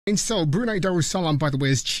And so Brunei Darussalam, by the way,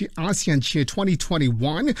 is ASEAN Chair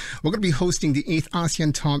 2021. We're going to be hosting the 8th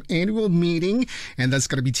ASEANTOM Annual Meeting, and that's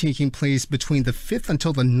going to be taking place between the 5th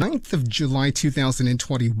until the 9th of July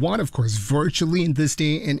 2021, of course, virtually in this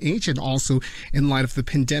day and age, and also in light of the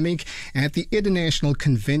pandemic at the International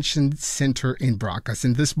Convention Center in Bracas.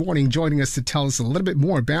 And this morning, joining us to tell us a little bit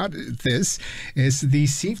more about this is the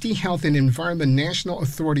Safety, Health and Environment National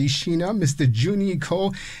Authority, Shena, Mr. Juni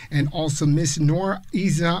Ko, and also Ms. Nor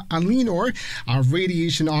Iza Alinor, our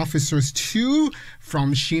radiation officers too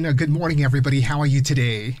from Shena. Good morning, everybody. How are you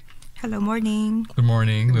today? Hello, morning. Good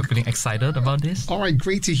morning. We're feeling excited about this. All right,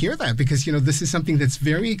 great to hear that because, this is something that's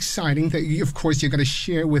very exciting that, of course, you're going to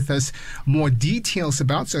share with us more details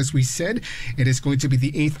about. So as we said, it is going to be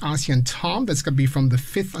the 8th ASEANTOM. That's going to be from the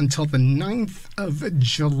 5th until the 9th of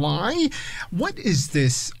July. What is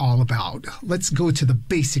this all about? Let's go to the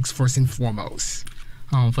basics first and foremost.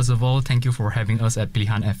 First of all, thank you for having us at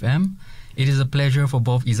Pilihan FM. It is a pleasure for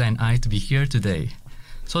both Iza and I to be here today.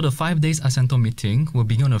 So the 5 days ASEANTOM meeting will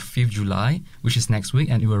begin on the 5th July, which is next week,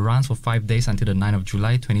 and it will run for 5 days until the 9th of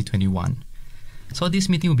July 2021. So this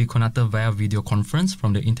meeting will be conducted via video conference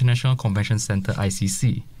from the International Convention Center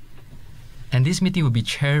ICC. And this meeting will be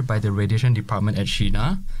chaired by the Radiation Department at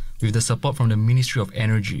Shena with the support from the Ministry of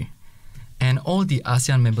Energy. And all the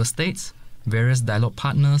ASEAN member states, various dialogue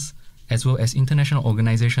partners, as well as international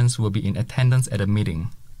organizations will be in attendance at the meeting.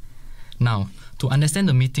 Now, to understand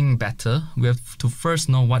the meeting better, we have to first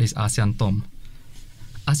know what is ASEANTOM.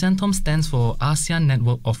 ASEANTOM stands for ASEAN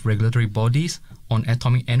Network of Regulatory Bodies on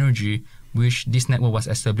Atomic Energy, which this network was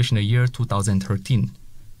established in the year 2013.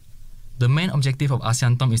 The main objective of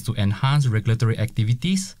ASEANTOM is to enhance regulatory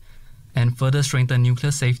activities and further strengthen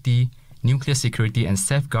nuclear safety, nuclear security and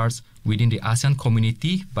safeguards within the ASEAN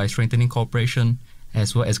community by strengthening cooperation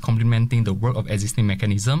as well as complementing the work of existing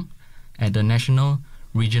mechanisms at the national,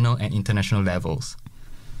 regional, and international levels.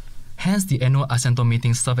 Hence, the annual ASEANTOM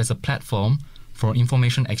meetings serve as a platform for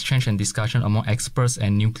information exchange and discussion among experts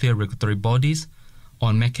and nuclear regulatory bodies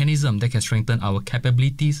on mechanisms that can strengthen our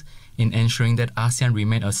capabilities in ensuring that ASEAN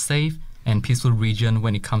remain a safe and peaceful region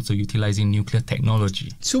when it comes to utilizing nuclear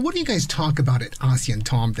technology. So what do you guys talk about at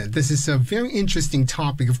ASEANTOM then? This is a very interesting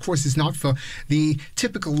topic. Of course, it's not for the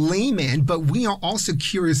typical layman, but we are also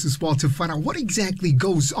curious as well to find out what exactly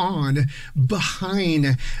goes on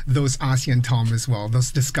behind those ASEANTOM as well,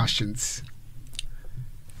 those discussions.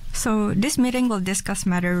 So this meeting will discuss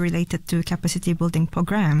matters related to capacity building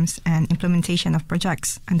programs and implementation of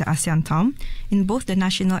projects under ASEANTOM in both the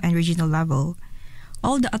national and regional level.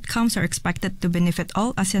 All the outcomes are expected to benefit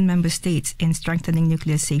all ASEAN member states in strengthening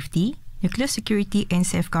nuclear safety, nuclear security, and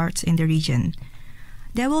safeguards in the region.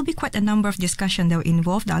 There will be quite a number of discussions that will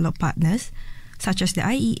involve dialogue partners, such as the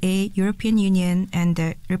IEA, European Union, and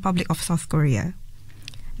the Republic of South Korea.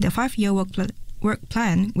 The 5-year work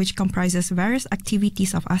plan, which comprises various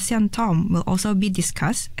activities of ASEANTOM, will also be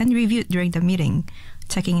discussed and reviewed during the meeting,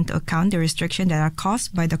 taking into account the restrictions that are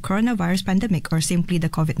caused by the coronavirus pandemic or simply the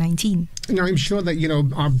COVID-19. Now, I'm sure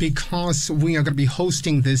that, because we are going to be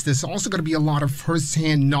hosting this, there's also going to be a lot of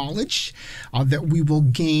first-hand knowledge that we will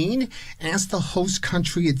gain as the host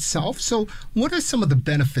country itself. So what are some of the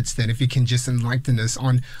benefits then, if you can just enlighten us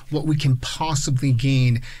on what we can possibly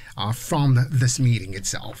gain from this meeting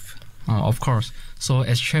itself? Of course. So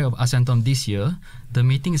as chair of ASEANTOM this year, the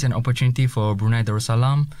meeting is an opportunity for Brunei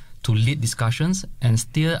Darussalam to lead discussions and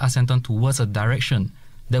steer ASEANTOM towards a direction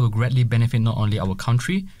that will greatly benefit not only our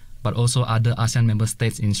country, but also other ASEAN member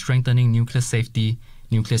states in strengthening nuclear safety,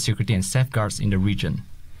 nuclear security and safeguards in the region.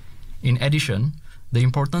 In addition, the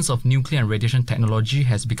importance of nuclear and radiation technology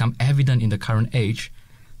has become evident in the current age,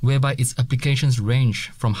 whereby its applications range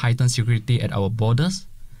from heightened security at our borders,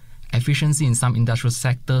 efficiency in some industrial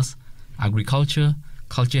sectors, agriculture,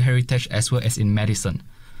 cultural heritage, as well as in medicine.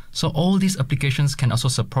 So all these applications can also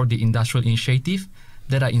support the industrial initiative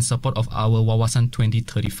that are in support of our Wawasan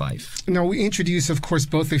 2035. Now, we introduce, of course,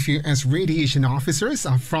 both of you as radiation officers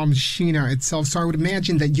from Shena itself. So I would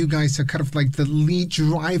imagine that you guys are kind of like the lead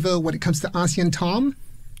driver when it comes to ASEANTOM.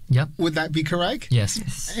 Yep. Would that be correct?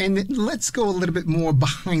 Yes. And let's go a little bit more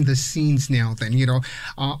behind the scenes now then.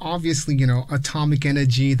 Obviously, atomic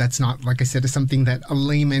energy, that's not, like I said, is something that a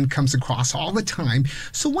layman comes across all the time.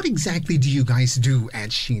 So what exactly do you guys do at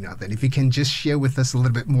Shena then? If you can just share with us a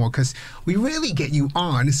little bit more, because we really get you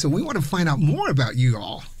on, so we want to find out more about you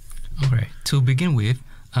all. Okay. To begin with,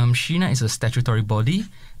 Shena is a statutory body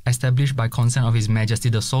established by consent of His Majesty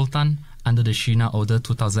the Sultan under the Shena Order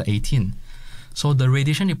 2018. So the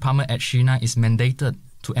Radiation Department at Shena is mandated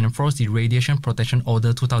to enforce the Radiation Protection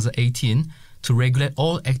Order 2018 to regulate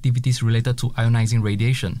all activities related to ionizing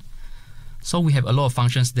radiation. So we have a lot of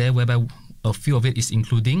functions there, whereby a few of it is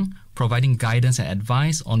including providing guidance and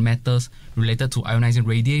advice on matters related to ionizing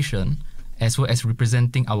radiation, as well as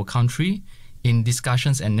representing our country in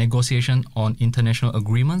discussions and negotiation on international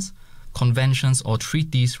agreements, conventions, or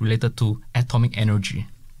treaties related to atomic energy.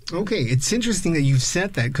 Okay, it's interesting that you've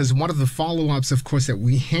said that, because one of the follow-ups, of course, that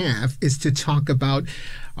we have is to talk about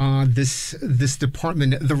this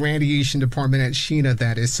department, the radiation department at Shena,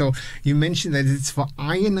 that is. So you mentioned that it's for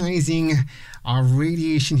ionizing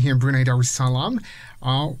radiation here in Brunei Darussalam.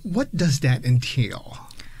 What does that entail?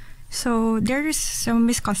 So there is some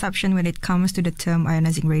misconception when it comes to the term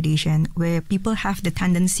ionizing radiation, where people have the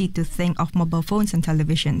tendency to think of mobile phones and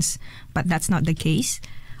televisions, but that's not the case.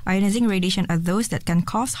 Ionizing radiation are those that can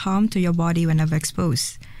cause harm to your body whenever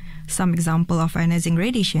exposed. Some example of ionizing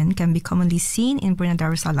radiation can be commonly seen in Brunei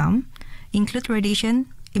Darussalam, include radiation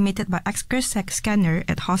emitted by X-ray scanner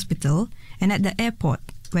at hospital and at the airport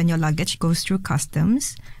when your luggage goes through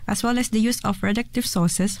customs, as well as the use of radioactive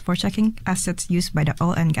sources for checking assets used by the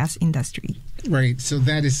oil and gas industry. Right, so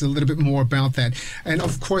that is a little bit more about that. And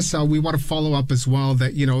of course, we want to follow up as well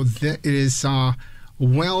that, that it is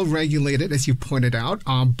well regulated, as you pointed out,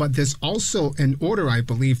 but there's also an order, I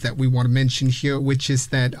believe, that we want to mention here, which is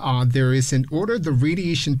that there is an order, the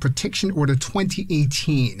Radiation Protection Order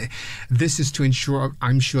 2018. This is to ensure,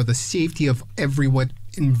 I'm sure, the safety of everyone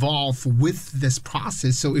involved with this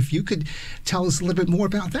process. So if you could tell us a little bit more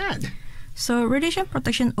about that. So Radiation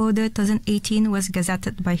Protection Order 2018 was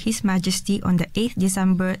gazetted by His Majesty on the 8th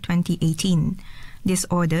December 2018. This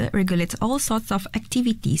order regulates all sorts of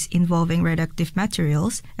activities involving radioactive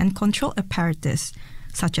materials and control apparatus,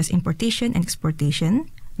 such as importation and exportation,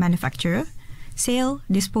 manufacture, sale,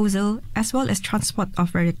 disposal, as well as transport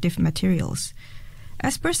of radioactive materials.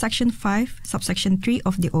 As per Section 5, Subsection 3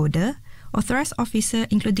 of the order, authorized officer,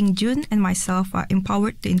 including June and myself, are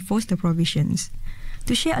empowered to enforce the provisions.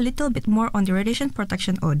 To share a little bit more on the Radiation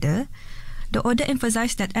Protection Order, the order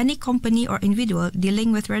emphasized that any company or individual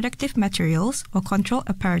dealing with radioactive materials or control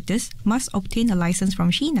apparatus must obtain a license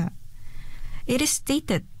from Shena. It is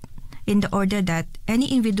stated in the order that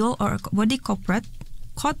any individual or body corporate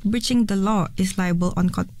caught breaching the law is liable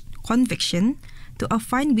on conviction to a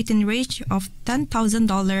fine within range of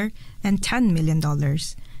 $10,000 and $10 million,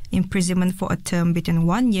 imprisonment for a term between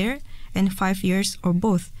 1 year and 5 years or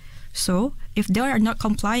both. So, if they are not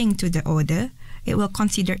complying to the order, it will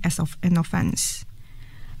consider as of an offense.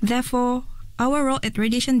 Therefore, our role at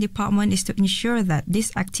Radiation Department is to ensure that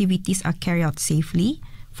these activities are carried out safely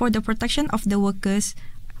for the protection of the workers,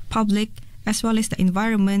 public, as well as the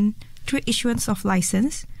environment through issuance of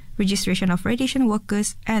license, registration of radiation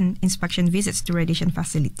workers, and inspection visits to radiation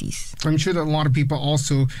facilities. I'm sure that a lot of people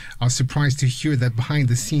also are surprised to hear that behind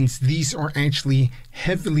the scenes, these are actually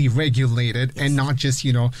heavily regulated and not just,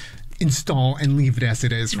 install and leave it as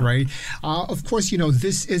it is, right? Of course,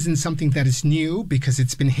 this isn't something that is new because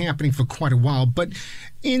it's been happening for quite a while. But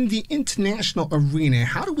in the international arena,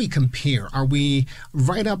 how do we compare? Are we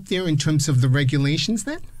right up there in terms of the regulations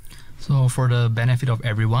then? So for the benefit of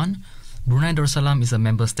everyone, Brunei Darussalam is a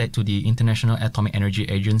member state to the International Atomic Energy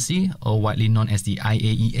Agency, or widely known as the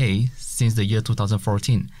IAEA, since the year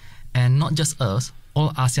 2014. And not just us,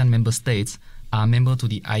 all ASEAN member states are member to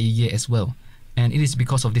the IAEA as well. And it is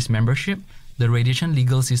because of this membership, the radiation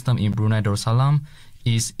legal system in Brunei Darussalam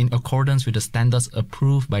is in accordance with the standards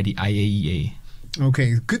approved by the IAEA.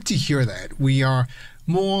 Okay, good to hear that. We are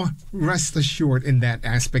more rest assured in that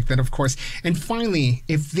aspect, then, of course. And finally,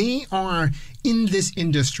 if they are in this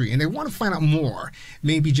industry and they want to find out more,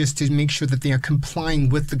 maybe just to make sure that they are complying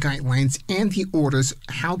with the guidelines and the orders,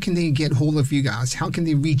 how can they get hold of you guys? How can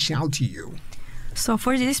they reach out to you? So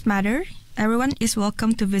for this matter, everyone is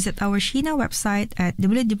welcome to visit our Shena website at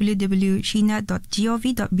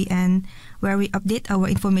www.shena.gov.bn, where we update our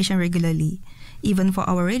information regularly. Even for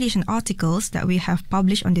our radiation articles that we have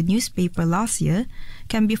published on the newspaper last year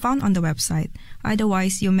can be found on the website.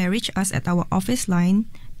 Otherwise, you may reach us at our office line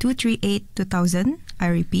 238-2000, I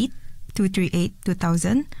repeat,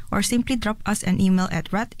 238-2000, or simply drop us an email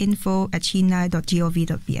at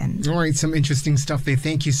radinfo@shena.gov.bn. All right, some interesting stuff there.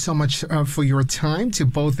 Thank you so much for your time to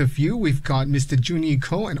both of you. We've got Mr. Juni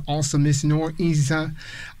Ko and also Ms. Noor Iza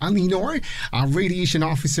Ali Noor, Radiation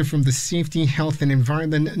Officer from the Safety, Health and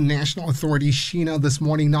Environment National Authority, Shena, this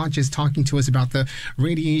morning, not just talking to us about the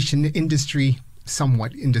radiation industry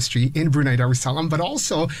in Brunei Darussalam, but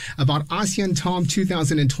also about ASEANTOM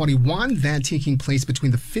 2021, that taking place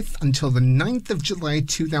between the 5th until the 9th of July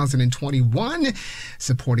 2021,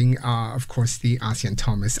 supporting, of course, the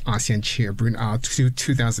ASEANTOM as ASEAN Chair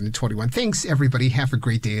 2021. Thanks, everybody. Have a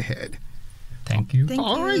great day ahead. Thank you.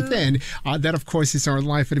 All right, then. That, of course, is our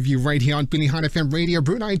live interview right here on Pilihan FM Radio,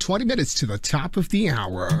 Brunei, 20 minutes to the top of the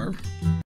hour.